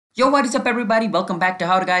Yo, what is up everybody? Welcome back to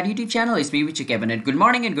How to Guide YouTube channel. It's me, Richie Kevin, and good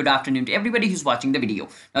morning and good afternoon to everybody who's watching the video.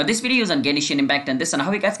 Now, this video is on Genshin Impact and this on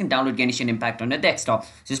how you guys can download Genshin Impact on your desktop.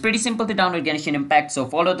 So it's pretty simple to download Genshin Impact, so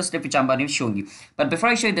follow the step which I'm about to show you. But before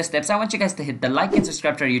I show you the steps, I want you guys to hit the like and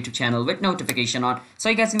subscribe to our YouTube channel with notification on so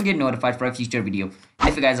you guys can get notified for a future video.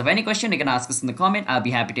 If you guys have any question, you can ask us in the comment. I'll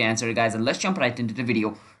be happy to answer you guys, and let's jump right into the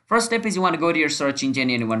video. First step is you want to go to your search engine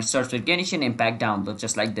and you want to search for Genshin Impact download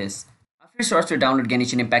just like this. After you search to download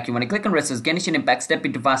Genshin Impact, you want to click on where it says Genshin Impact Step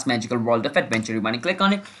into Vast Magical World of Adventure. You want to click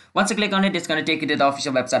on it. Once you click on it, it's going to take you to the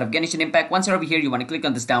official website of Genshin Impact. Once you're over here, you want to click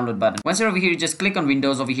on this download button. Once you're over here, you just click on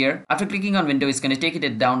Windows over here. After clicking on Windows, it's going to take you to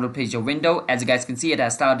the download page of Windows. As you guys can see, it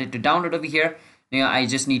has started to download over here. I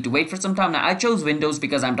just need to wait for some time. Now, I chose Windows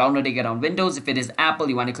because I'm downloading it on Windows. If it is Apple,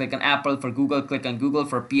 you want to click on Apple. For Google, click on Google.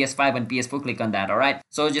 For PS5 and PS4, click on that, alright?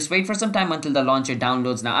 So just wait for some time until the launcher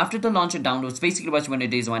downloads. Now, after the launcher downloads, basically what you want to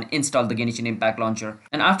do is you want to install the Genshin Impact launcher.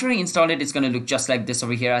 And after you install it, it's going to look just like this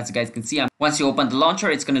over here. As you guys can see, once you open the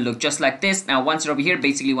launcher, it's going to look just like this. Now, once you're over here,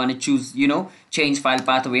 basically you want to choose, change file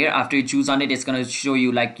path over here. After you choose on it, it's going to show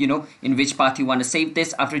you in which path you want to save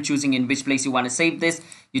this. After choosing in which place you want to save this,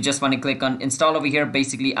 you just want to click on install over here.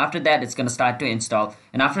 Basically after that, it's going to start to install,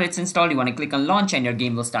 and after it's installed, you want to click on launch and your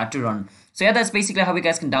game will start to run. So yeah, that's basically how you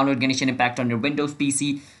guys can download Genshin Impact on your Windows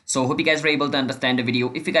PC. So hope you guys were able to understand the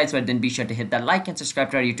video. If you guys were, then be sure to hit that like and subscribe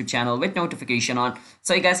to our YouTube channel with notification on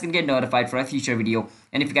so you guys can get notified for a future video.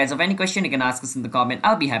 And if you guys have any question, you can ask us in the comment.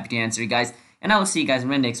 I'll be happy to answer you guys, and I will see you guys in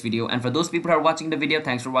my next video. And for those people who are watching the video,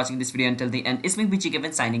 thanks for watching this video until the end. It's me,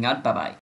 Kevin, signing out. Bye bye.